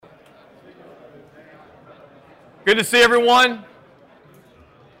Good to see everyone.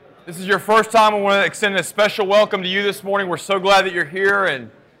 This is your first time. I want to extend a special welcome to you this morning. We're so glad that you're here,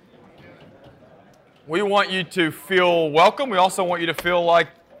 and we want you to feel welcome. We also want you to feel like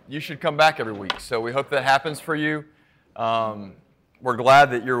you should come back every week. So we hope that happens for you. We're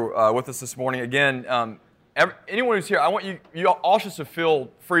glad that you're with us this morning. Again, anyone who's here, I want you all just to feel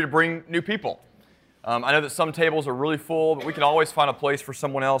free to bring new people. I know that some tables are really full, but we can always find a place for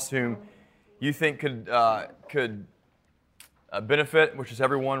someone else whom you think could benefit, which is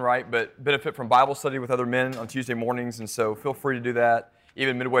everyone, right? But benefit from Bible study with other men on Tuesday mornings, and so feel free to do that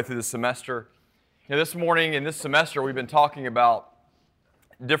even midway through the semester. You know, this morning in this semester, we've been talking about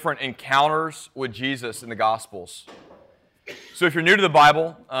different encounters with Jesus in the Gospels. So if you're new to the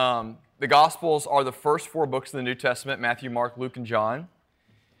Bible, the Gospels are the first four books in the New Testament: Matthew, Mark, Luke, and John.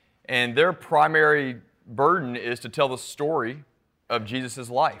 And their primary burden is to tell the story of Jesus'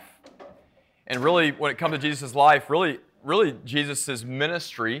 life. And really, when it comes to Jesus' life, really Jesus'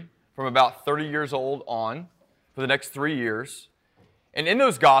 ministry from about 30 years old on for the next 3 years. And in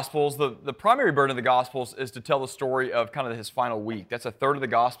those Gospels, the primary burden of the Gospels is to tell the story of kind of his final week. That's a third of the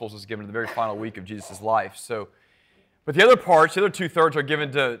Gospels is given to the very final week of Jesus' life. So, but the other parts, the other 2/3 are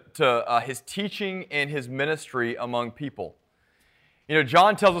given to his teaching and his ministry among people. You know,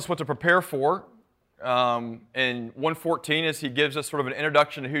 John tells us what to prepare for. In 1:14, as he gives us sort of an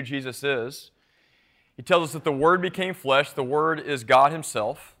introduction to who Jesus is. He tells us that the Word became flesh. The Word is God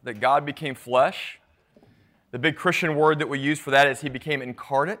Himself, that God became flesh. The big Christian word that we use for that is He became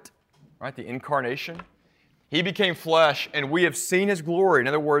incarnate, right? The incarnation. He became flesh, and we have seen His glory. In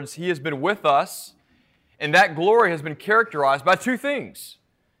other words, He has been with us, and that glory has been characterized by two things.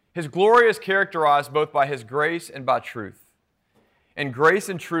 His glory is characterized both by His grace and by truth. And grace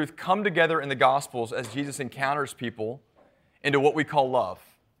and truth come together in the Gospels as Jesus encounters people into what we call love.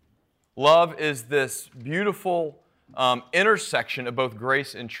 Love is this beautiful intersection of both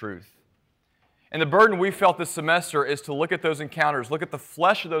grace and truth. And the burden we felt this semester is to look at those encounters, look at the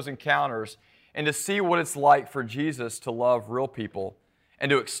flesh of those encounters, and to see what it's like for Jesus to love real people and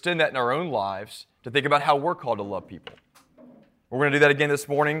to extend that in our own lives, to think about how we're called to love people. We're going to do that again this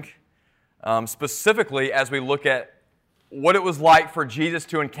morning, specifically as we look at what it was like for Jesus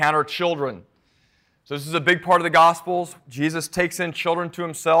to encounter children. So this is a big part of the Gospels. Jesus takes in children to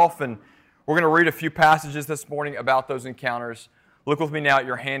Himself, and we're going to read a few passages this morning about those encounters. Look with me now at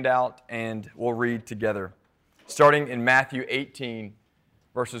your handout, and we'll read together, starting in Matthew 18,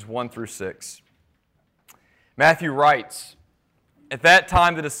 verses 1 through 6. Matthew writes, "At that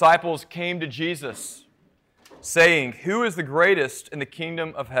time the disciples came to Jesus, saying, 'Who is the greatest in the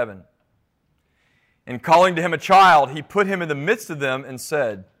kingdom of heaven?' And calling to Him a child, He put him in the midst of them and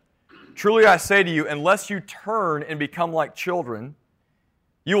said, 'Truly I say to you, unless you turn and become like children,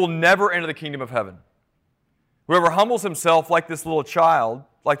 you will never enter the kingdom of heaven. Whoever humbles himself like this child,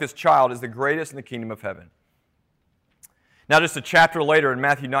 is the greatest in the kingdom of heaven.'" Now just a chapter later in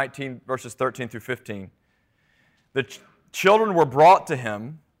Matthew 19, verses 13 through 15, the children were brought to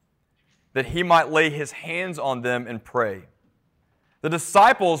Him that He might lay His hands on them and pray. The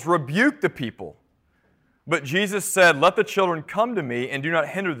disciples rebuked the people, but Jesus said, "Let the children come to me and do not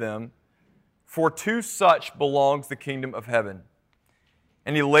hinder them, for to such belongs the kingdom of heaven."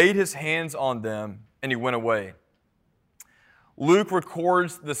 And He laid His hands on them, and He went away. Luke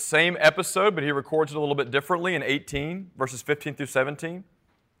records the same episode, but he records it a little bit differently in 18, verses 15 through 17.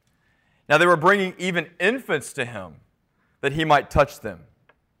 Now they were bringing even infants to Him, that He might touch them.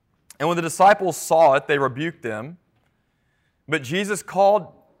 And when the disciples saw it, they rebuked them. But Jesus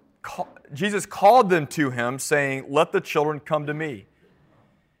called them to Him, saying, "Let the children come to me,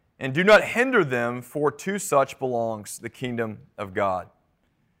 and do not hinder them, for to such belongs the kingdom of God.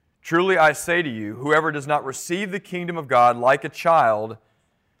 Truly I say to you, whoever does not receive the kingdom of God like a child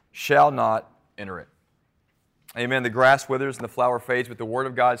shall not enter it." Amen. The grass withers and the flower fades, but the word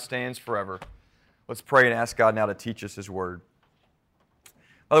of God stands forever. Let's pray and ask God now to teach us His word.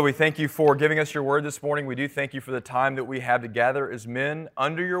 Father, we thank You for giving us Your word this morning. We do thank You for the time that we have to gather as men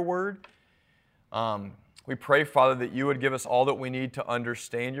under Your word. We pray, Father, that You would give us all that we need to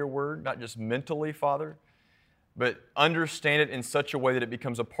understand Your word, not just mentally, Father, but understand it in such a way that it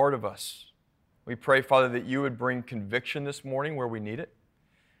becomes a part of us. We pray, Father, that You would bring conviction this morning where we need it.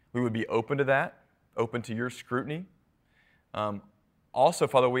 We would be open to that, open to Your scrutiny. Also,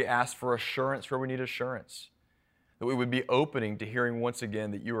 Father, we ask for assurance where we need assurance, that we would be opening to hearing once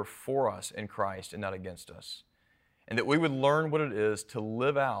again that You are for us in Christ and not against us, and that we would learn what it is to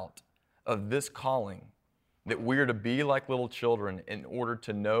live out of this calling, that we are to be like little children in order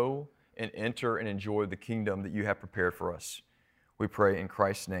to know and enter and enjoy the kingdom that You have prepared for us. We pray in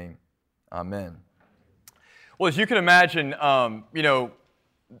Christ's name. Amen. Well, as you can imagine,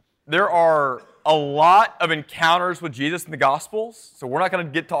 there are a lot of encounters with Jesus in the Gospels, so we're not going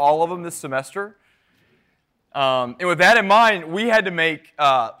to get to all of them this semester. And with that in mind, we had to make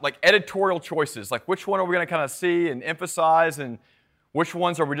editorial choices, like which one are we going to kind of see and emphasize, and which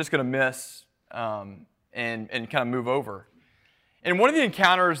ones are we just going to miss and kind of move over. And one of the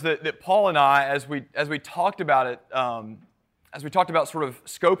encounters that Paul and I, as we talked about it, as we talked about sort of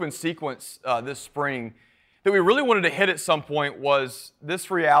scope and sequence this spring, that we really wanted to hit at some point was this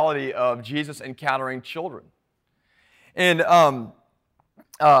reality of Jesus encountering children. And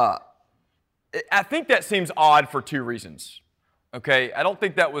I think that seems odd for two reasons, okay? I don't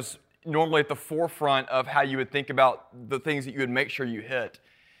think that was normally at the forefront of how you would think about the things that you would make sure you hit.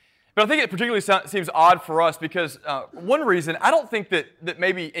 But I think it particularly seems odd for us because one reason, I don't think that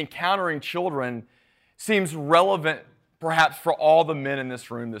maybe encountering children seems relevant perhaps for all the men in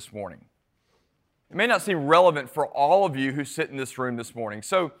this room this morning. It may not seem relevant for all of you who sit in this room this morning.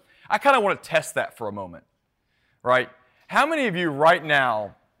 So I kind of want to test that for a moment, right? How many of you right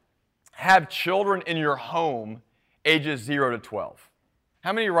now have children in your home ages 0 to 12?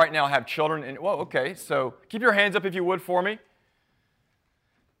 How many right now have children? Well, okay, so keep your hands up if you would for me.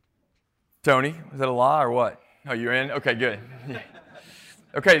 Tony, is that a lie or what? Oh, you're in? Okay, good.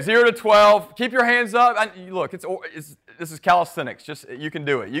 Okay, 0 to 12. Keep your hands up. Look, this is calisthenics. Just you can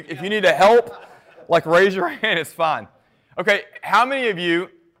do it. If you need to help, raise your hand. It's fine. Okay, how many of you,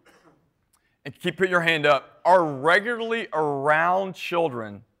 and keep putting your hand up, are regularly around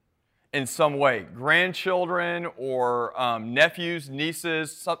children in some way? Grandchildren or nephews,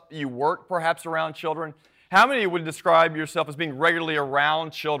 nieces. You work perhaps around children. How many would describe yourself as being regularly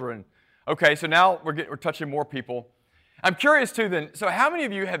around children? Okay, so now we're touching more people. I'm curious too then, so how many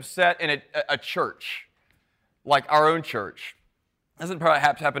of you have sat in a church, like our own church? Doesn't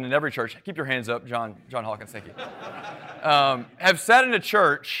perhaps happen in every church. Keep your hands up, John Hawkins, thank you. Have sat in a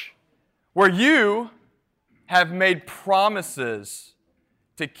church where you have made promises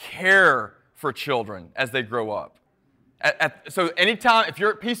to care for children as they grow up. So anytime, if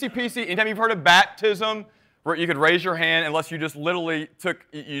you're at PCPC, anytime you've heard of baptism, where you could raise your hand unless you just literally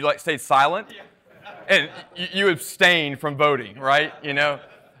stayed silent and you abstained from voting, right?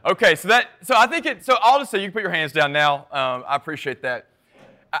 Okay, so I think I'll just say you can put your hands down now. I appreciate that.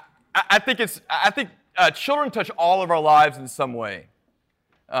 I think children touch all of our lives in some way,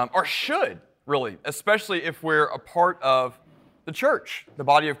 or should really, especially if we're a part of the church, the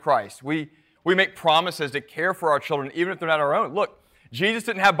body of Christ. We make promises to care for our children, even if they're not our own. Look, Jesus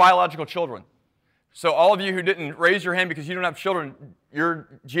didn't have biological children. So all of you who didn't raise your hand because you don't have children,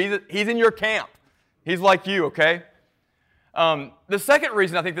 Jesus, he's in your camp. He's like you, okay? The second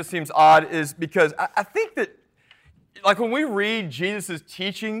reason I think this seems odd is because I think that, when we read Jesus'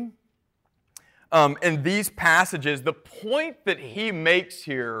 teaching in these passages, the point that he makes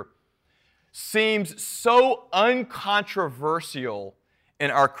here seems so uncontroversial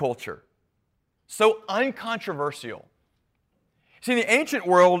in our culture. So uncontroversial. See, in the ancient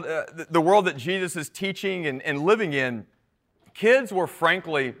world, the world that Jesus is teaching and living in, kids were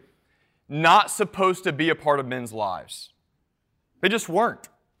frankly not supposed to be a part of men's lives. They just weren't.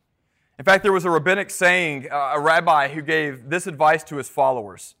 In fact, there was a rabbinic saying, a rabbi who gave this advice to his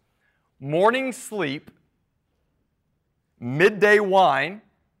followers: morning sleep, midday wine,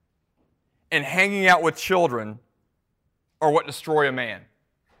 and hanging out with children are what destroy a man.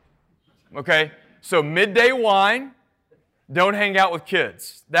 Okay? So midday wine, don't hang out with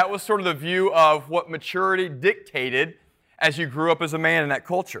kids. That was sort of the view of what maturity dictated as you grew up as a man in that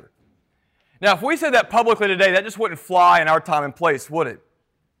culture. Now, if we said that publicly today, that just wouldn't fly in our time and place, would it?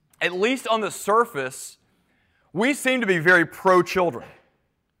 At least on the surface, we seem to be very pro-children.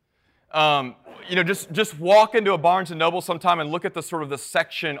 Just walk into a Barnes & Noble sometime and look at the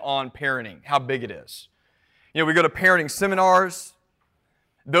section on parenting, how big it is. We go to parenting seminars.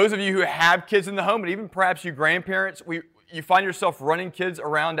 Those of you who have kids in the home, and even perhaps you grandparents, you find yourself running kids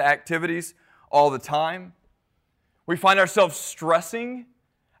around to activities all the time. We find ourselves stressing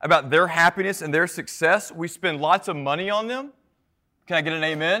about their happiness and their success. We spend lots of money on them. Can I get an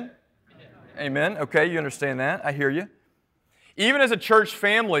amen? Amen. Okay, you understand that. I hear you. Even as a church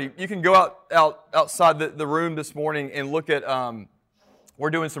family, you can go outside the room this morning and look at,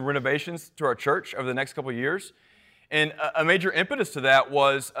 we're doing some renovations to our church over the next couple of years. And a major impetus to that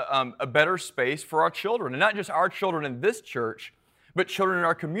was a better space for our children. And not just our children in this church, but children in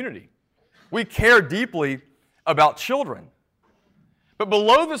our community. We care deeply about children. But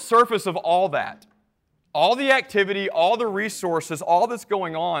below the surface of all that, all the activity, all the resources, all that's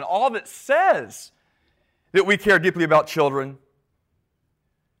going on, all that says that we care deeply about children,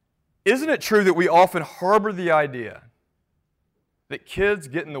 isn't it true that we often harbor the idea that kids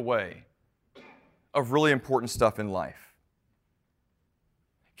get in the way of really important stuff in life?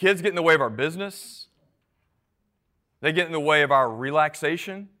 Kids get in the way of our business. They get in the way of our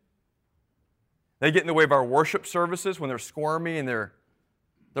relaxation. They get in the way of our worship services when they're squirmy and they're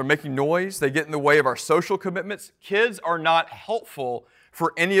making noise. They get in the way of our social commitments. Kids are not helpful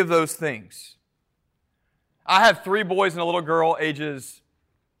for any of those things. I have 3 boys and a little girl, ages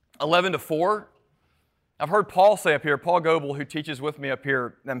 11 to 4. I've heard Paul say up here, Paul Goebel, who teaches with me up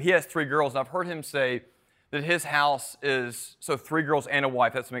here, he has 3 girls, and I've heard him say that his house is, so 3 girls and a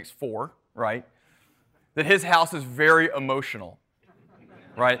wife, that makes 4, right? That his house is very emotional,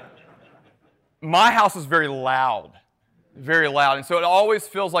 right? My house is very loud, and so it always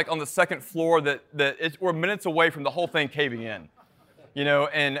feels like on the second floor that we're minutes away from the whole thing caving in,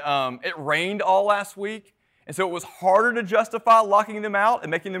 and it rained all last week, and so it was harder to justify locking them out and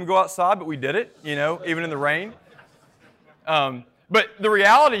making them go outside, but we did it, even in the rain. But the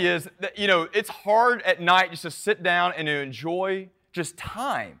reality is that, it's hard at night just to sit down and to enjoy just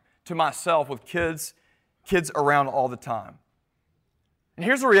time to myself with kids around all the time. And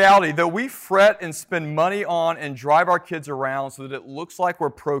here's the reality, though we fret and spend money on and drive our kids around so that it looks like we're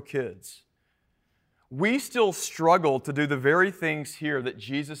pro-kids, we still struggle to do the very things here that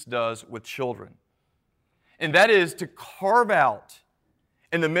Jesus does with children. And that is to carve out,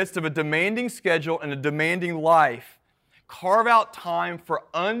 in the midst of a demanding schedule and a demanding life, carve out time for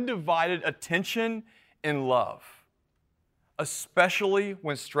undivided attention and love, especially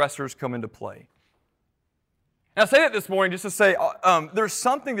when stressors come into play. And I say that this morning just to say there's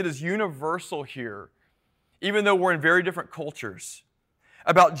something that is universal here, even though we're in very different cultures,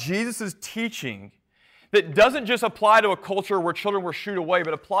 about Jesus' teaching that doesn't just apply to a culture where children were shooed away,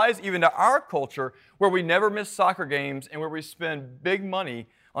 but applies even to our culture where we never miss soccer games and where we spend big money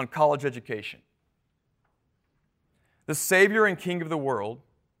on college education. The Savior and King of the world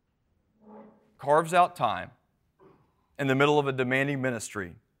carves out time in the middle of a demanding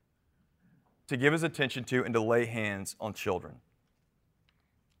ministry to give his attention to and to lay hands on children.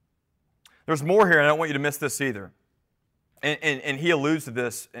 There's more here, and I don't want you to miss this either. And he alludes to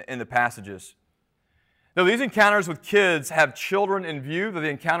this in the passages. Though these encounters with kids have children in view, though the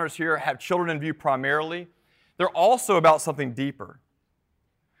encounters here have children in view primarily, they're also about something deeper.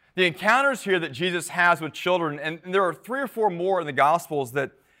 The encounters here that Jesus has with children, and there are 3 or 4 more in the Gospels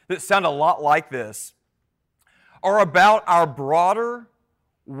that sound a lot like this, are about our broader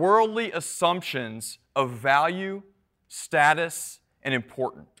worldly assumptions of value, status, and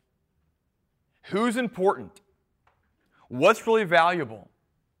important. Who's important? What's really valuable?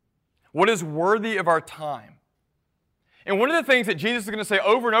 What is worthy of our time? And one of the things that Jesus is going to say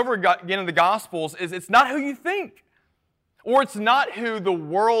over and over again in the Gospels is it's not who you think, or it's not who the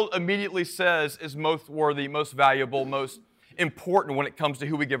world immediately says is most worthy, most valuable, most important when it comes to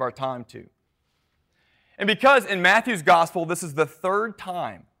who we give our time to. And because in Matthew's Gospel, this is the third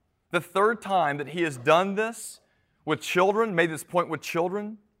time that he has done this with children, made this point with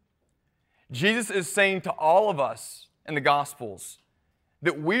children, Jesus is saying to all of us in the Gospels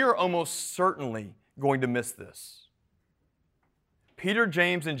that we are almost certainly going to miss this. Peter,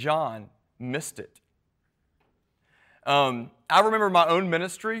 James, and John missed it. I remember my own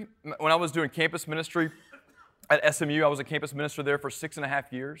ministry. When I was doing campus ministry at SMU, I was a campus minister there for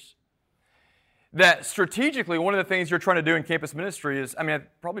 6.5 years. That strategically, one of the things you're trying to do in campus ministry is,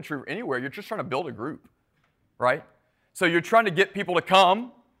 probably true anywhere, you're just trying to build a group, right? So you're trying to get people to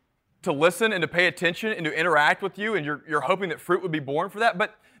come, to listen and to pay attention and to interact with you, and you're hoping that fruit would be born for that.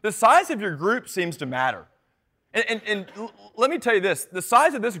 But the size of your group seems to matter. And let me tell you this, the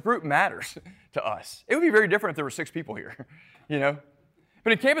size of this group matters to us. It would be very different if there were 6 people here,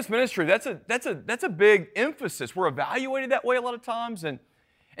 But in campus ministry, that's a big emphasis. We're evaluated that way a lot of times. And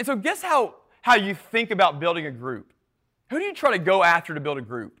so guess how you think about building a group. Who do you try to go after to build a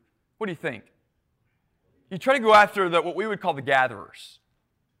group? What do you think? You try to go after what we would call the gatherers,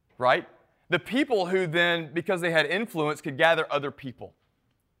 right? The people who then, because they had influence, could gather other people,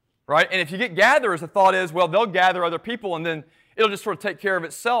 right? And if you get gatherers, the thought is, well, they'll gather other people and then it'll just sort of take care of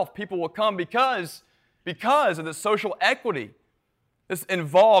itself. People will come because of the social equity that's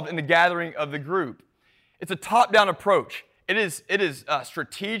involved in the gathering of the group. It's a top-down approach. It is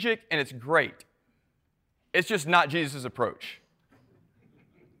strategic and it's great. It's just not Jesus' approach.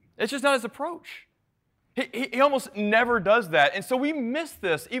 It's just not his approach. He almost never does that. And so we miss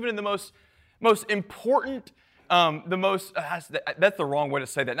this even in the most important, that's the wrong way to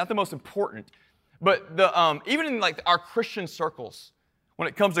say that, not the most important, but even in like our Christian circles when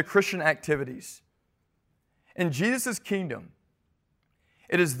it comes to Christian activities. In Jesus' kingdom,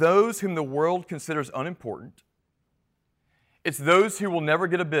 It is those whom the world considers unimportant. It's those who will never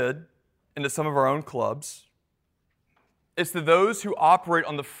get a bid into some of our own clubs. It's to those who operate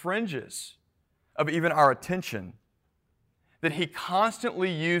on the fringes of even our attention that he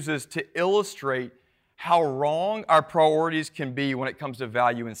constantly uses to illustrate how wrong our priorities can be when it comes to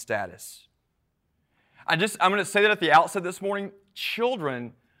value and status. I'm going to say that at the outset this morning.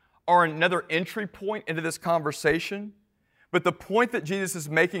 Children are another entry point into this conversation, but the point that Jesus is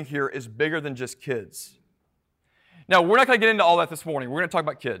making here is bigger than just kids. Now, we're not going to get into all that this morning. We're going to talk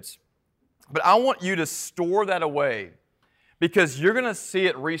about kids. But I want you to store that away because you're going to see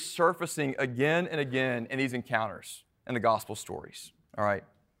it resurfacing again and again in these encounters and the gospel stories. All right?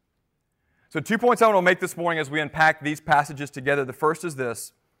 So 2 points I want to make this morning as we unpack these passages together. The first is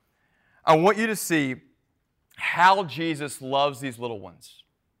this. I want you to see how Jesus loves these little ones.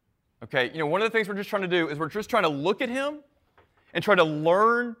 Okay? One of the things we're just trying to do is we're just trying to look at him and try to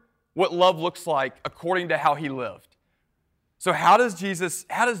learn what love looks like according to how he lived. So how does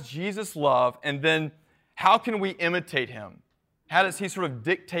Jesus love, and then how can we imitate him? How does he sort of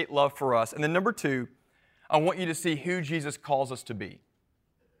dictate love for us? And then number 2, I want you to see who Jesus calls us to be.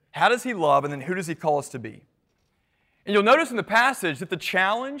 How does he love, and then who does he call us to be? And you'll notice in the passage that the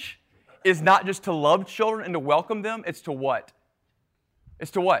challenge is not just to love children and to welcome them, it's to what?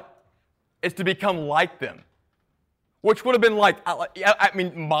 It's to what? It's to become like them. Which would have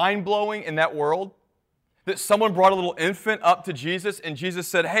been mind-blowing in that world. That someone brought a little infant up to Jesus and Jesus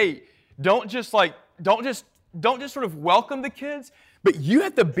said, hey, don't just sort of welcome the kids, but you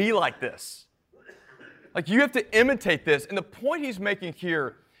have to be like this. Like you have to imitate this. And the point he's making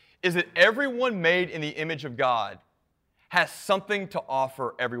here is that everyone made in the image of God has something to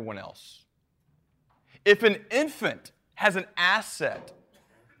offer everyone else. If an infant has an asset,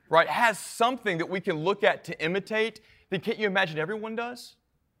 right, has something that we can look at to imitate, then can't you imagine everyone does?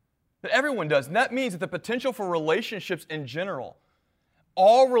 That everyone does. And that means that the potential for relationships in general,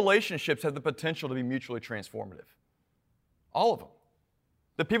 all relationships have the potential to be mutually transformative. All of them.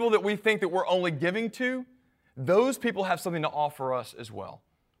 The people that we think that we're only giving to, those people have something to offer us as well.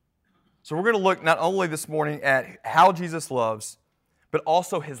 So we're going to look not only this morning at how Jesus loves, but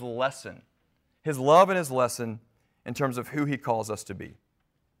also his lesson. His love and his lesson in terms of who he calls us to be.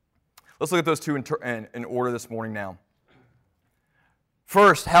 Let's look at those two in order this morning now.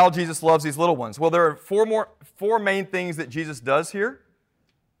 First, how Jesus loves these little ones. Well, there are four main things that Jesus does here.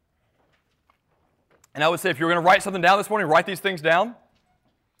 And I would say if you're going to write something down this morning, write these things down.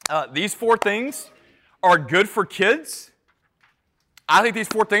 These 4 things are good for kids. I think these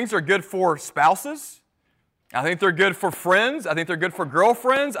 4 things are good for spouses. I think they're good for friends. I think they're good for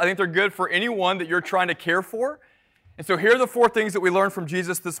girlfriends. I think they're good for anyone that you're trying to care for. And so here are the 4 things that we learned from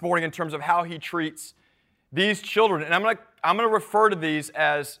Jesus this morning in terms of how he treats these children. And I'm going to refer to these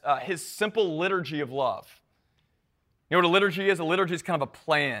as his simple liturgy of love. You know what a liturgy is? A liturgy is kind of a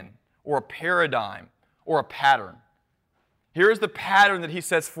plan or a paradigm or a pattern. Here's the pattern that he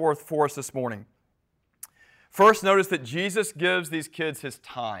sets forth for us this morning. First, notice that Jesus gives these kids his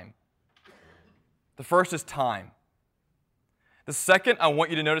time. The first is time. The second, I want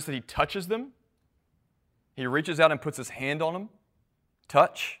you to notice that he touches them. He reaches out and puts his hand on them.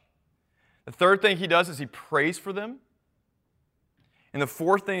 Touch. The third thing he does is he prays for them. And the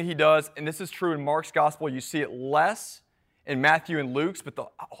fourth thing he does, and this is true in Mark's gospel, you see it less in Matthew and Luke's,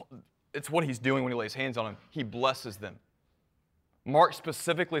 but it's what he's doing when he lays hands on them. He blesses them. Mark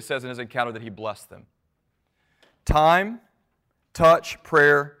specifically says in his encounter that he blessed them. Time, touch,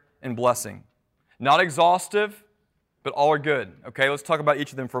 prayer, and blessing. Not exhaustive, but all are good. Okay, let's talk about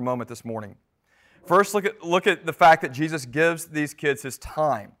each of them for a moment this morning. First, look at the fact that Jesus gives these kids his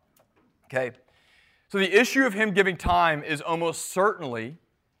time. Okay, so the issue of him giving time is almost certainly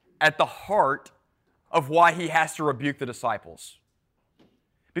at the heart of why he has to rebuke the disciples.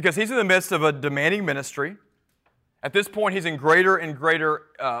 Because he's in the midst of a demanding ministry. At this point, he's in greater and greater,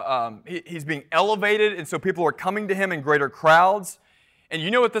 he's being elevated, and so people are coming to him in greater crowds. And you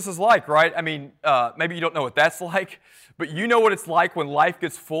know what this is like, right? I mean, maybe you don't know what that's like, but you know what it's like when life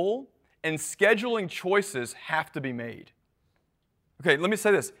gets full and scheduling choices have to be made. Okay, let me say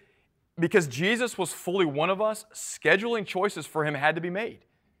this. Because Jesus was fully one of us, scheduling choices for him had to be made.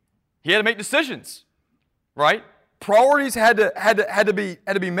 He had to make decisions, right? Priorities had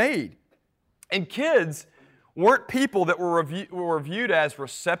to be made. And kids weren't people that were viewed as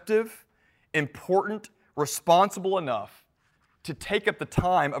receptive, important, responsible enough to take up the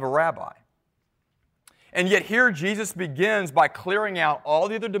time of a rabbi. And yet here Jesus begins by clearing out all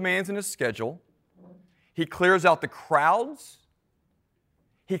the other demands in his schedule. He clears out the crowds.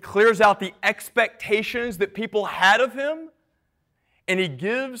 He clears out the expectations that people had of him. and he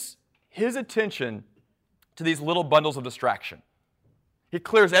gives his attention to these little bundles of distraction. He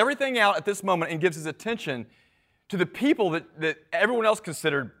clears everything out at this moment and gives his attention to the people that everyone else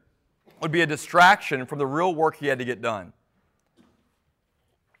considered would be a distraction from the real work he had to get done.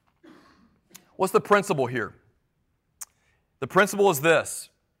 What's the principle here? The principle is this: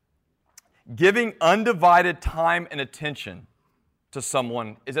 giving undivided time and attention to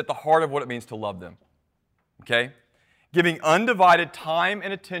someone is at the heart of what it means to love them. Okay? Giving undivided time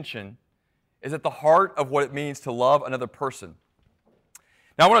and attention is at the heart of what it means to love another person.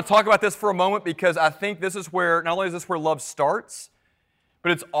 Now, I want to talk about this for a moment because I think this is where, not only is this where love starts,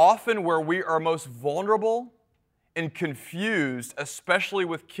 but it's often where we are most vulnerable and confused, especially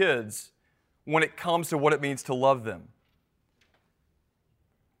with kids, when it comes to what it means to love them.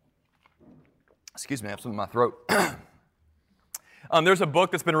 Excuse me, I have something in my throat. There's a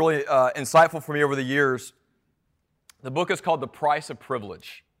book that's been really insightful for me over the years. The book is called The Price of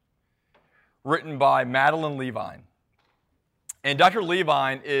Privilege, written by Madeline Levine. And Dr.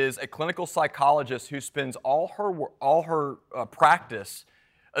 Levine is a clinical psychologist who spends all her practice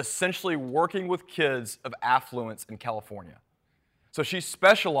essentially working with kids of affluence in California. So she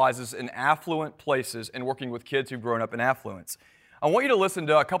specializes in affluent places and working with kids who've grown up in affluence. I want you to listen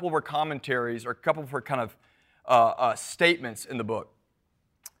to a couple of her commentaries or a couple of her kind of statements in the book.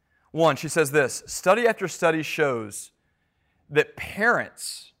 One, she says this: study after study shows that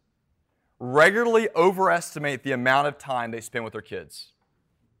parents regularly overestimate the amount of time they spend with their kids.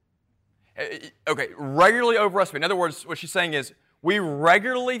 Okay, regularly overestimate. In other words, what she's saying is we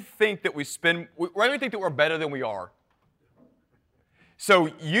regularly think that we're better than we are. So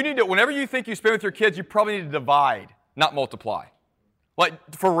you need to, whenever you think you spend with your kids, you probably need to divide, not multiply.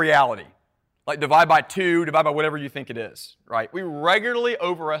 Like for reality. Like divide by 2, divide by whatever you think it is, right? We regularly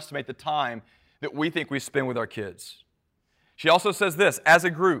overestimate the time that we think we spend with our kids. She also says this: as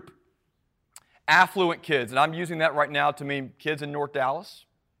a group, affluent kids, and I'm using that right now to mean kids in North Dallas,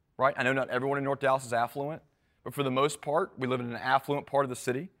 right? I know not everyone in North Dallas is affluent, but for the most part, we live in an affluent part of the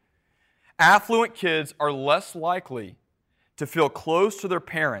city. Affluent kids are less likely to feel close to their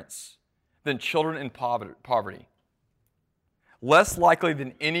parents than children in poverty. Less likely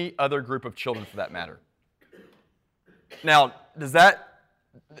than any other group of children for that matter. Now, does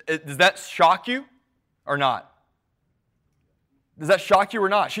that shock you or not? Does that shock you or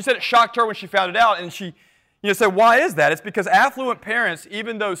not? She said it shocked her when she found it out, and she said, why is that? It's because affluent parents,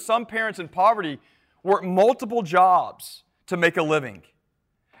 even though some parents in poverty work multiple jobs to make a living,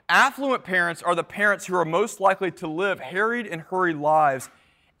 affluent parents are the parents who are most likely to live harried and hurried lives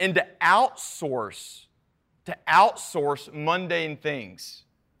and to outsource mundane things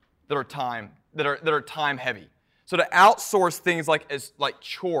that are time heavy. So to outsource things like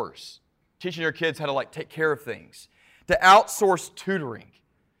chores, teaching your kids how to take care of things, to outsource tutoring,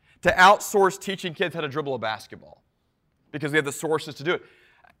 to outsource teaching kids how to dribble a basketball because we have the sources to do it.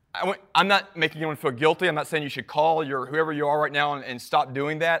 I'm not making anyone feel guilty. I'm not saying you should call whoever you are right now and stop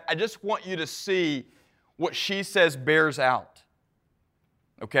doing that. I just want you to see what she says bears out.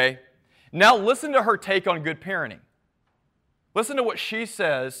 Okay? Now listen to her take on good parenting. Listen to what she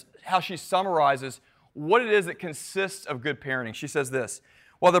says, how she summarizes what it is that consists of good parenting. She says this: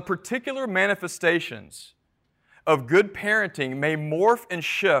 while the particular manifestations of good parenting may morph and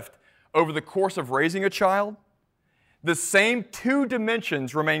shift over the course of raising a child, the same 2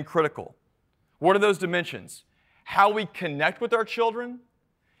 dimensions remain critical. What are those dimensions? How we connect with our children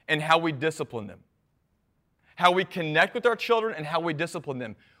and how we discipline them. How we connect with our children and how we discipline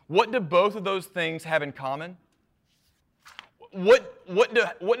them. What do both of those things have in common? What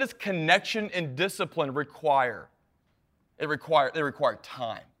does connection and discipline require? They require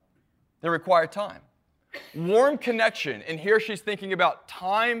time. They require time. Warm connection, and here she's thinking about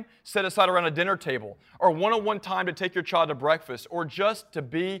time set aside around a dinner table, or one-on-one time to take your child to breakfast, or just to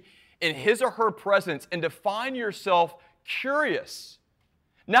be in his or her presence and to find yourself curious.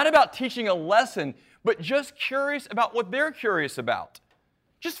 Not about teaching a lesson, but just curious about what they're curious about.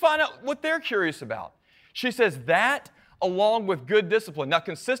 Just find out what they're curious about. She says that along with good discipline. Now,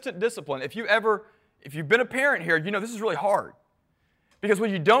 consistent discipline, if you've been a parent here, you know this is really hard. Because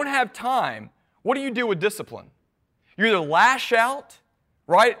when you don't have time, what do you do with discipline? You either lash out,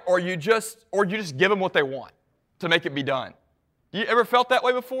 right, or you just give them what they want to make it be done. You ever felt that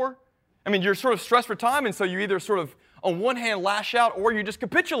way before? I mean, you're sort of stressed for time, and so you either sort of, on one hand, lash out, or you just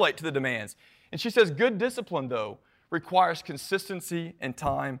capitulate to the demands. And she says good discipline, though, requires consistency and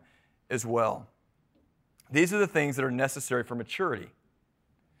time as well. These are the things that are necessary for maturity.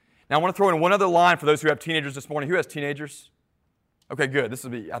 Now, I want to throw in one other line for those who have teenagers this morning. Who has teenagers? Okay, good.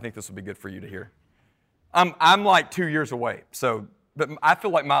 I think this will be good for you to hear. I'm like 2 years away, so but I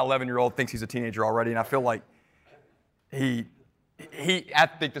feel like my 11-year-old thinks he's a teenager already, and I feel like I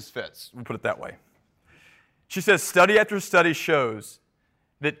think this fits. We'll put it that way. She says, study after study shows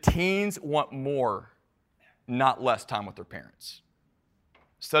that teens want more, not less time with their parents.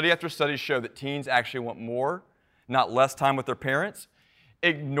 Study after study show that teens actually want more, not less time with their parents.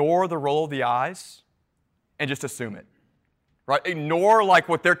 Ignore the roll of the eyes and just assume it. Right? Ignore like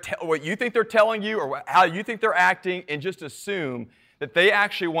what you think they're telling you or how you think they're acting, and just assume that they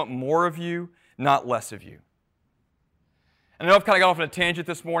actually want more of you, not less of you. I know I've kind of got off on a tangent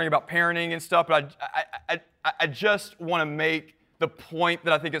this morning about parenting and stuff, but I just want to make the point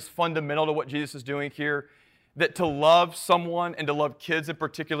that I think is fundamental to what Jesus is doing here, that to love someone and to love kids in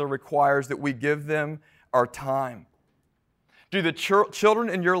particular requires that we give them our time. Do the children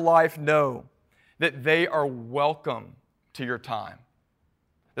in your life know that they are welcome to your time?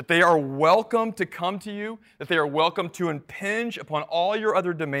 That they are welcome to come to you, that they are welcome to impinge upon all your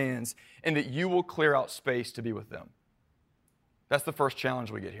other demands, and that you will clear out space to be with them? That's the first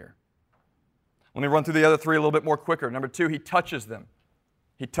challenge we get here. Let me run through the other three a little bit more quicker. Number 2, he touches them.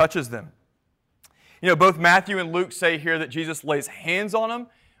 He touches them. You know, both Matthew and Luke say here that Jesus lays hands on them.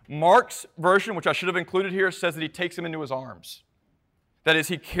 Mark's version, which I should have included here, says that he takes them into his arms. That is,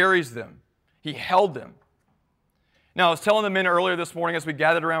 he carries them. He held them. Now, I was telling the men earlier this morning as we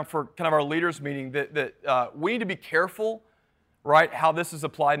gathered around for kind of our leaders meeting that we need to be careful, right, how this is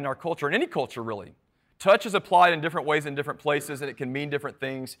applied in our culture, in any culture really. Touch is applied in different ways in different places, and it can mean different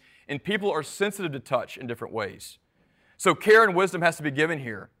things, and people are sensitive to touch in different ways. So care and wisdom has to be given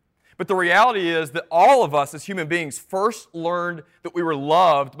here. But the reality is that all of us as human beings first learned that we were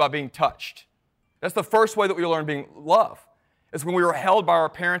loved by being touched. That's the first way that we learn being loved, is when we were held by our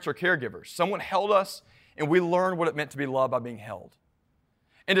parents or caregivers. Someone held us, and we learned what it meant to be loved by being held.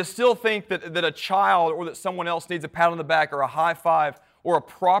 And to still think that a child or that someone else needs a pat on the back or a high five or a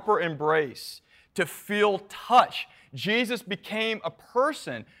proper embrace to feel touch. Jesus became a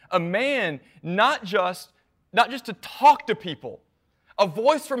person, a man, not just to talk to people. A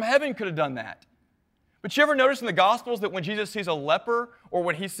voice from heaven could have done that. But you ever notice in the Gospels that when Jesus sees a leper or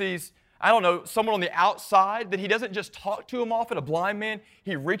when he sees, someone on the outside, that he doesn't just talk to him off at a blind man,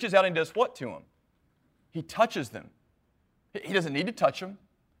 he reaches out and does what to him? He touches them. He doesn't need to touch them,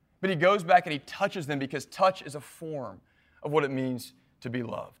 but he goes back and he touches them because touch is a form of what it means to be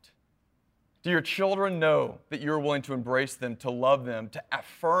loved. Do your children know that you're willing to embrace them, to love them, to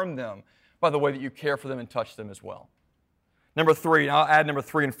affirm them by the way that you care for them and touch them as well? Number 3, and I'll add number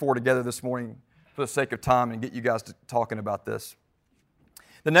 3 and 4 together this morning for the sake of time and get you guys talking about this.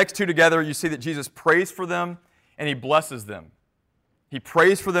 The next 2 together, you see that Jesus prays for them and he blesses them. He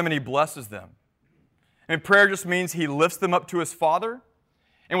prays for them and he blesses them. And prayer just means he lifts them up to his Father.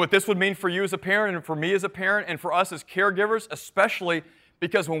 And what this would mean for you as a parent and for me as a parent and for us as caregivers, especially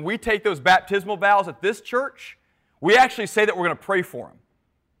because when we take those baptismal vows at this church, we actually say that we're going to pray for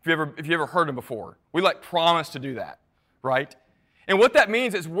them. If you ever heard them before, we promise to do that, right? And what that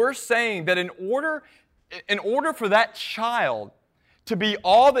means is we're saying that in order for that child to be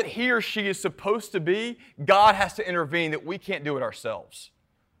all that he or she is supposed to be, God has to intervene, that we can't do it ourselves.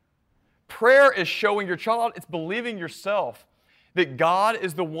 Prayer is showing your child, it's believing yourself that God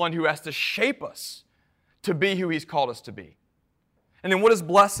is the one who has to shape us to be who he's called us to be. And then what is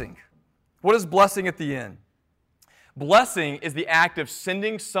blessing? What is blessing at the end? Blessing is the act of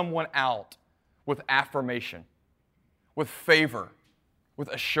sending someone out with affirmation, with favor, with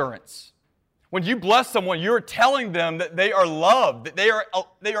assurance. When you bless someone, you're telling them that they are loved, that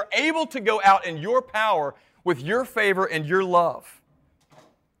they are able to go out in your power with your favor and your love.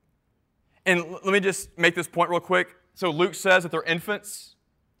 And let me just make this point real quick. So Luke says that they're infants,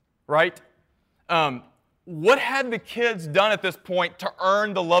 right? What had the kids done at this point to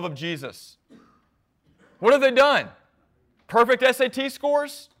earn the love of Jesus? What have they done? Perfect SAT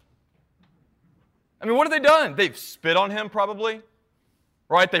scores? I mean, what have they done? They've spit on him probably,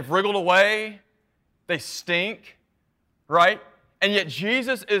 right? They've wriggled away. They stink, right? And yet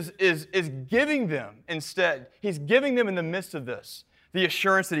Jesus is giving them instead. He's giving them in the midst of this the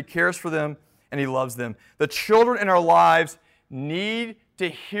assurance that he cares for them and he loves them. The children in our lives need to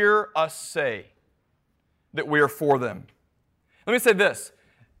hear us say that we are for them. Let me say this.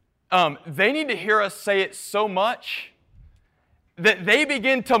 They need to hear us say it so much that they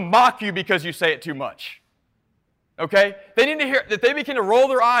begin to mock you because you say it too much. Okay? They need to hear that they begin to roll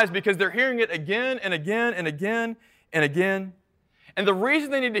their eyes because they're hearing it again and again and again and again. And the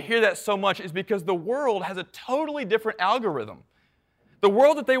reason they need to hear that so much is because the world has a totally different algorithm. The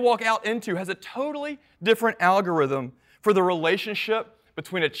world that they walk out into has a totally different algorithm for the relationship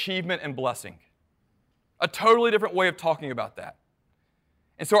between achievement and blessing. A totally different way of talking about that.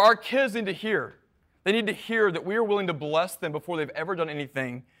 And so our kids need to hear. They need to hear that we are willing to bless them before they've ever done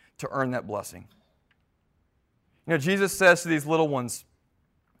anything to earn that blessing. You know, Jesus says to these little ones,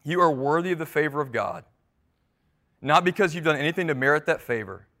 you are worthy of the favor of God, not because you've done anything to merit that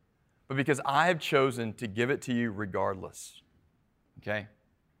favor, but because I have chosen to give it to you regardless. Okay?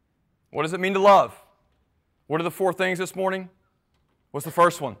 What does it mean to love? What are the 4 things this morning? What's the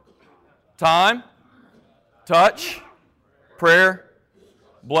first one? Time, touch, prayer,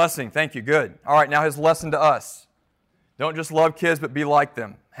 blessing. Thank you. Good. All right, now his lesson to us. Don't just love kids, but be like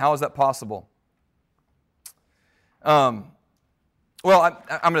them. How is that possible? Well,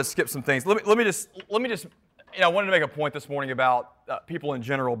 I'm going to skip some things. Let me just. I wanted to make a point this morning about people in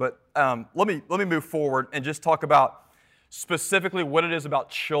general, but let me move forward and just talk about specifically what it is about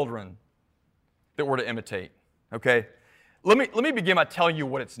children that we're to imitate. Okay, let me begin by telling you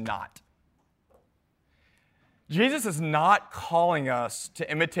what it's not. Jesus is not calling us to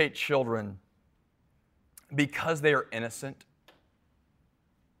imitate children because they are innocent.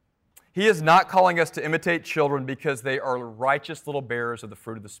 He is not calling us to imitate children because they are righteous little bearers of the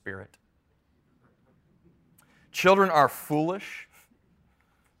fruit of the Spirit. Children are foolish.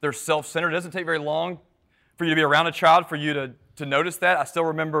 They're self-centered. It doesn't take very long for you to be around a child for you to notice that. I still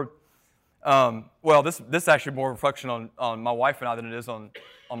remember, this is actually more reflection on my wife and I than it is on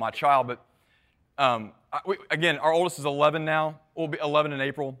my child. But again, our oldest is 11 now. We'll be 11 in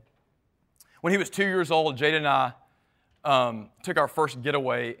April. When he was 2 years old, Jada and I took our first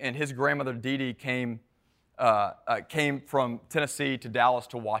getaway, and his grandmother Dee Dee came from Tennessee to Dallas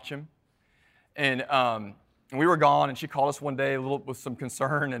to watch him, and we were gone. And she called us one day with some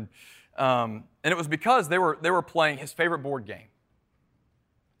concern, and it was because they were playing his favorite board game.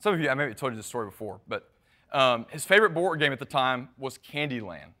 Some of you, I maybe told you this story before, but his favorite board game at the time was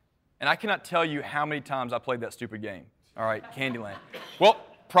Candyland, and I cannot tell you how many times I played that stupid game. All right, Candyland. Well,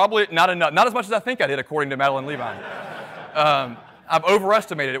 probably not enough, not as much as I think I did, according to Madeline Levine. I've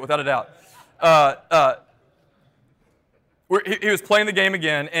overestimated it without a doubt. He was playing the game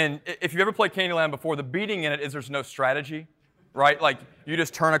again, and if you've ever played Candyland before, the beating in it is there's no strategy, right? Like, you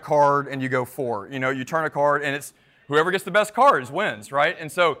just turn a card and you go 4. You know, you turn a card and it's whoever gets the best cards wins, right?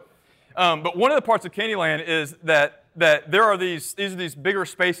 And so, but one of the parts of Candyland is that there are these bigger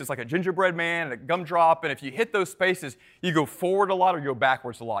spaces, like a gingerbread man and a gumdrop, and if you hit those spaces, you go forward a lot or you go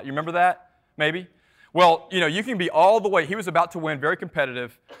backwards a lot. You remember that, maybe? Well, you know, you can be all the way, he was about to win, very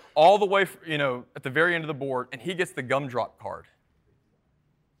competitive, all the way, you know, at the very end of the board, and he gets the gumdrop card.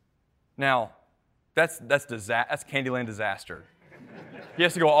 Now, that's Candyland disaster. He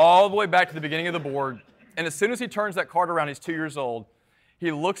has to go all the way back to the beginning of the board, and as soon as he turns that card around, he's 2 years old,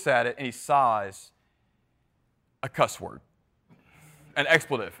 he looks at it and he sighs a cuss word, an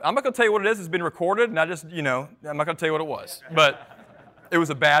expletive. I'm not going to tell you what it is. It's been recorded, and I'm not going to tell you what it was, but it was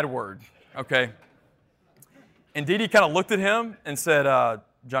a bad word, okay? And Dee Dee kind of looked at him and said,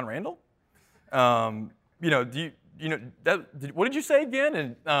 John Randall, what did you say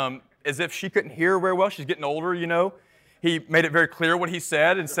again? And as if she couldn't hear very well, she's getting older, you know. He made it very clear what he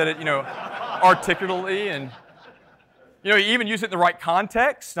said and said it, articulately. And, he even used it in the right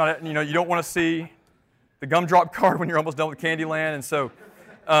context. Not, you don't want to see the gumdrop card when you're almost done with Candyland. And so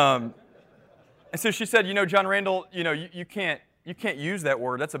she said, John Randall, you can't use that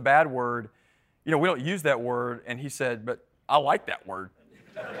word. That's a bad word. We don't use that word. And he said, but I like that word.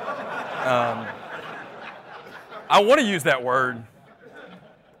 I want to use that word.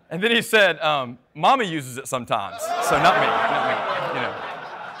 And then he said, Mommy uses it sometimes. So not me.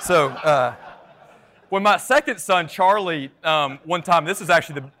 So when my second son, Charlie, one time, this is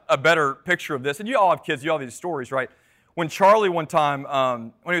actually a better picture of this. And you all have kids, you all have these stories, right? When Charlie one time,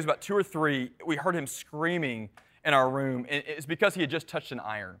 when he was about 2 or 3, we heard him screaming in our room. And it's because he had just touched an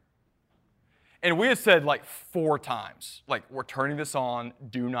iron. And we had said like 4 times, like, we're turning this on,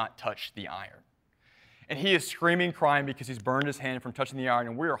 do not touch the iron. And he is screaming, crying because he's burned his hand from touching the iron,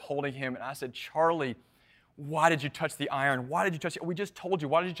 and we are holding him. And I said, Charlie, why did you touch the iron? Why did you touch it? We just told you,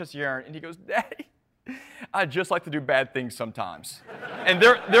 why did you touch the iron? And he goes, Daddy, I just like to do bad things sometimes. And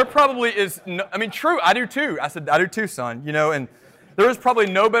there probably is, true, I do too. I said, I do too, son, and there is probably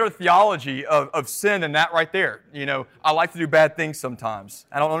no better theology of sin than that right there. I like to do bad things sometimes.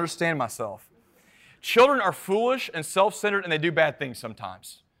 I don't understand myself. Children are foolish and self-centered, and they do bad things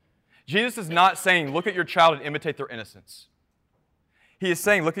sometimes. Jesus is not saying, look at your child and imitate their innocence. He is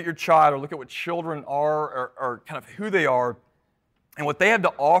saying, look at your child, or look at what children are, or kind of who they are, and what they have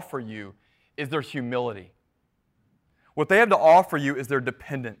to offer you is their humility. What they have to offer you is their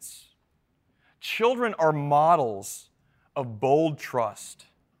dependence. Children are models of bold trust.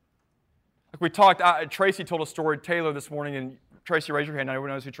 Like we talked, Tracy told a story, Taylor, this morning, and Tracy, raise your hand. Everyone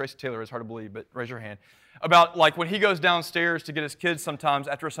knows who Tracy Taylor is. Hard to believe, but raise your hand. About like when he goes downstairs to get his kids sometimes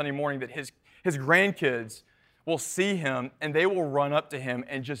after a Sunday morning, that his grandkids will see him and they will run up to him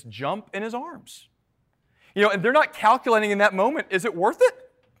and just jump in his arms. And they're not calculating in that moment, is it worth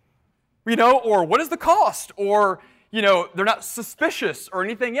it? Or what is the cost? Or, they're not suspicious or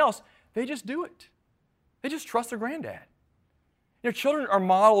anything else. They just do it. They just trust their granddad. Children are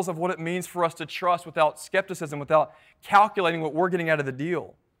models of what it means for us to trust without skepticism, without calculating what we're getting out of the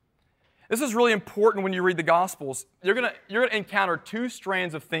deal. This is really important when you read the Gospels. You're going to encounter two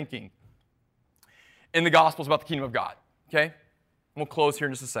strands of thinking in the Gospels about the kingdom of God. Okay? And we'll close here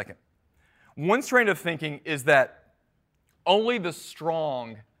in just a second. One strand of thinking is that only the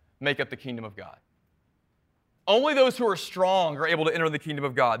strong make up the kingdom of God. Only those who are strong are able to enter the kingdom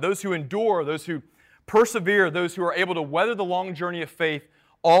of God. Those who endure, those who persevere, those who are able to weather the long journey of faith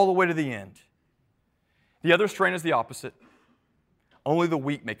all the way to the end. The other strand is the opposite. Only the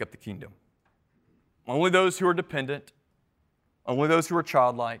weak make up the kingdom. Only those who are dependent, only those who are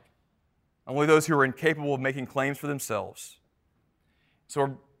childlike, only those who are incapable of making claims for themselves. So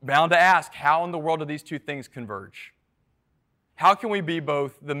we're bound to ask, how in the world do these two things converge? How can we be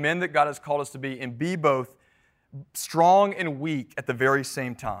both the men that God has called us to be and be both strong and weak at the very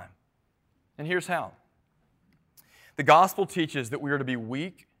same time? And here's how. The gospel teaches that we are to be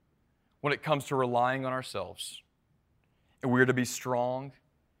weak when it comes to relying on ourselves, and we are to be strong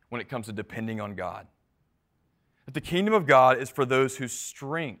when it comes to depending on God. That the kingdom of God is for those whose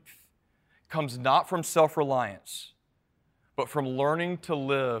strength comes not from self-reliance, but from learning to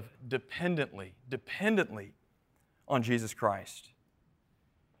live dependently on Jesus Christ.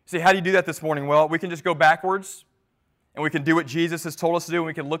 See, how do you do that this morning? Well, we can just go backwards, and we can do what Jesus has told us to do, and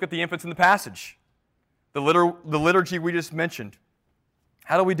we can look at the infants in the passage, the liturgy we just mentioned.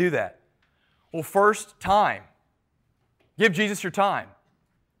 How do we do that? Well, first, time. Give Jesus your time.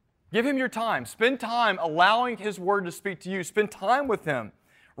 Give Him your time. Spend time allowing His Word to speak to you. Spend time with Him.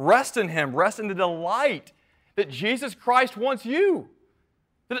 Rest in Him. Rest in the delight that Jesus Christ wants you,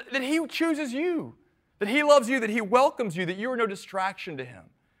 that He chooses you, that He loves you, that He welcomes you, that you are no distraction to Him.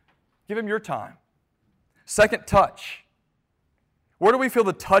 Give Him your time. Second, touch. Where do we feel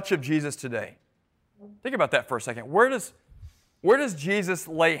the touch of Jesus today? Think about that for a second. Where does Jesus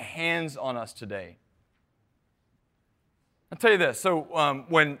lay hands on us today? I'll tell you this. So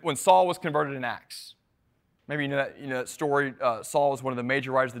when Saul was converted in Acts, maybe you know that story. Saul was one of the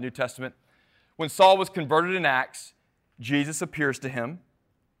major writers of the New Testament. When Saul was converted in Acts, Jesus appears to him.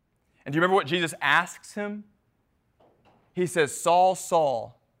 And do you remember what Jesus asks him? He says, Saul,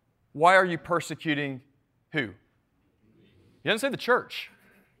 Saul, why are you persecuting who? He doesn't say the church.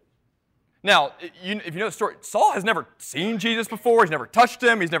 Now, if you know the story, Saul has never seen Jesus before. He's never touched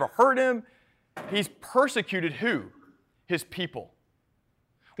Him. He's never heard Him. He's persecuted who? His people.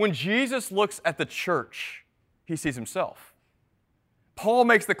 When Jesus looks at the church, He sees Himself. Paul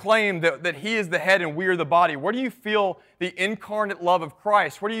makes the claim that He is the head and we are the body. Where do you feel the incarnate love of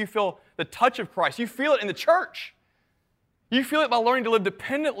Christ? Where do you feel the touch of Christ? You feel it in the church. You feel it by learning to live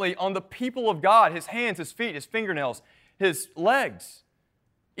dependently on the people of God, His hands, His feet, His fingernails, His legs,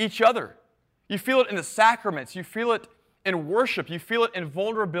 each other. You feel it in the sacraments. You feel it in worship. You feel it in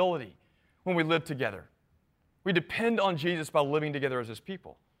vulnerability when we live together. We depend on Jesus by living together as His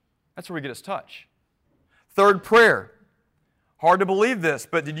people. That's where we get His touch. Third, prayer. Hard to believe this,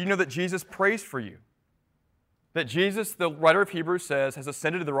 but did you know that Jesus prays for you? That Jesus, the writer of Hebrews says, has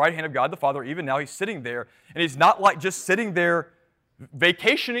ascended to the right hand of God the Father. Even now He's sitting there. And He's not like just sitting there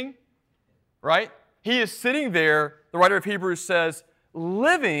vacationing, right? He is sitting there, the writer of Hebrews says,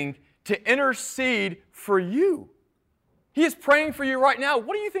 living to intercede for you. He is praying for you right now.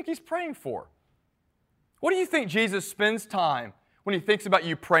 What do you think He's praying for? What do you think Jesus spends time when He thinks about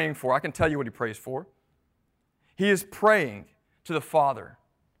you praying for? I can tell you what He prays for. He is praying to the Father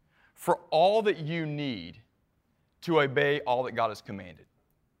for all that you need to obey all that God has commanded.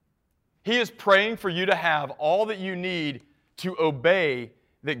 He is praying for you to have all that you need to obey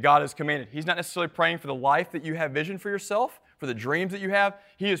that God has commanded. He's not necessarily praying for the life that you have vision for yourself, for the dreams that you have.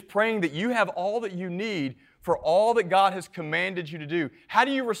 He is praying that you have all that you need for all that God has commanded you to do. How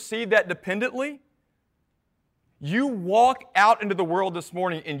do you receive that dependently? You walk out into the world this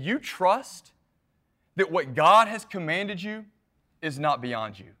morning and you trust that what God has commanded you is not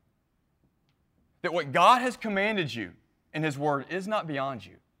beyond you. That what God has commanded you in His Word is not beyond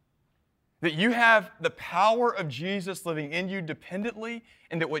you. That you have the power of Jesus living in you dependently,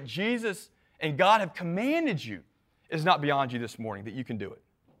 and that what Jesus and God have commanded you is not beyond you this morning, that you can do it.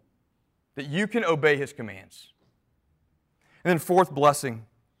 That you can obey His commands. And then fourth blessing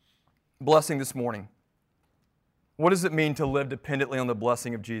this morning. What does it mean to live dependently on the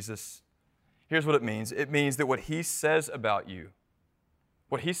blessing of Jesus? Here's what it means. It means that what He says about you,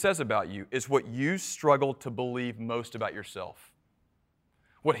 is what you struggle to believe most about yourself.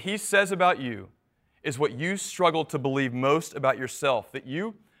 What He says about you is what you struggle to believe most about yourself, that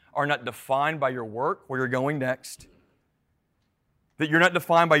you are not defined by your work, where you're going next, that you're not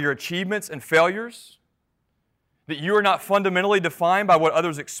defined by your achievements and failures, that you are not fundamentally defined by what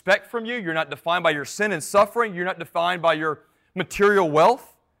others expect from you, you're not defined by your sin and suffering, you're not defined by your material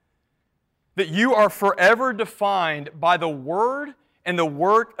wealth, that you are forever defined by the Word and the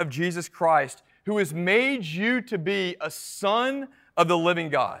work of Jesus Christ, who has made you to be a son of the living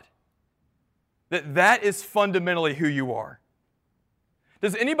God. That is fundamentally who you are.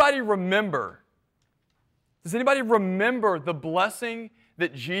 Does anybody remember the blessing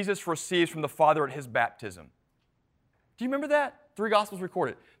that Jesus receives from the Father at His baptism? Do you remember that? 3 Gospels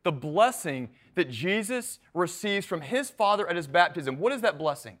record it. The blessing that Jesus receives from His Father at His baptism. What is that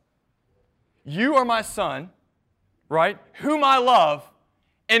blessing? You are my Son, right? Whom I love,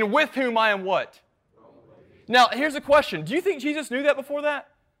 and with whom I am what? Now, here's a question. Do you think Jesus knew that before that?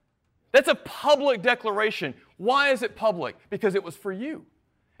 That's a public declaration. Why is it public? Because it was for you,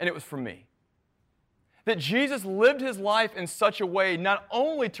 and it was for me. That Jesus lived His life in such a way not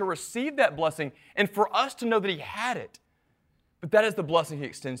only to receive that blessing and for us to know that He had it, but that is the blessing He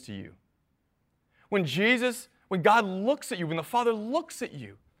extends to you. When God looks at you, when the Father looks at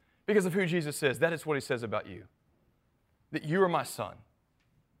you, because of who Jesus is, that is what He says about you. That you are my Son,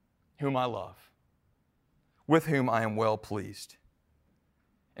 whom I love, with whom I am well pleased.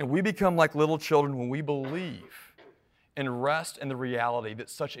 And we become like little children when we believe and rest in the reality that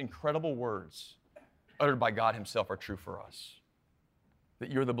such incredible words uttered by God Himself are true for us.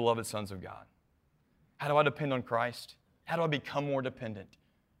 That you're the beloved sons of God. How do I depend on Christ? How do I become more dependent?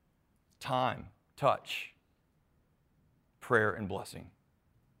 Time, touch, prayer, and blessing.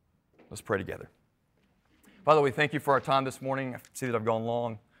 Let's pray together. Father, we thank You for our time this morning. I see that I've gone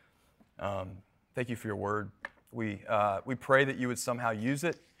long. Thank You for Your word. We pray that You would somehow use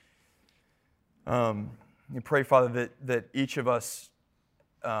it. We pray, Father, that each of us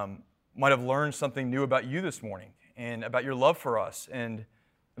might have learned something new about You this morning and about Your love for us and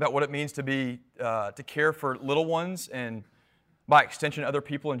about what it means to care for little ones and by extension other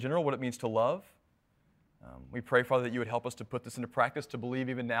people in general, what it means to love. We pray, Father, that You would help us to put this into practice, to believe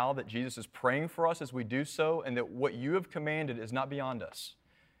even now that Jesus is praying for us as we do so and that what You have commanded is not beyond us.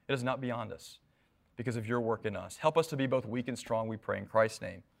 It is not beyond us because of Your work in us. Help us to be both weak and strong, we pray in Christ's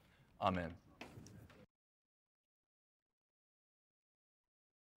name. Amen.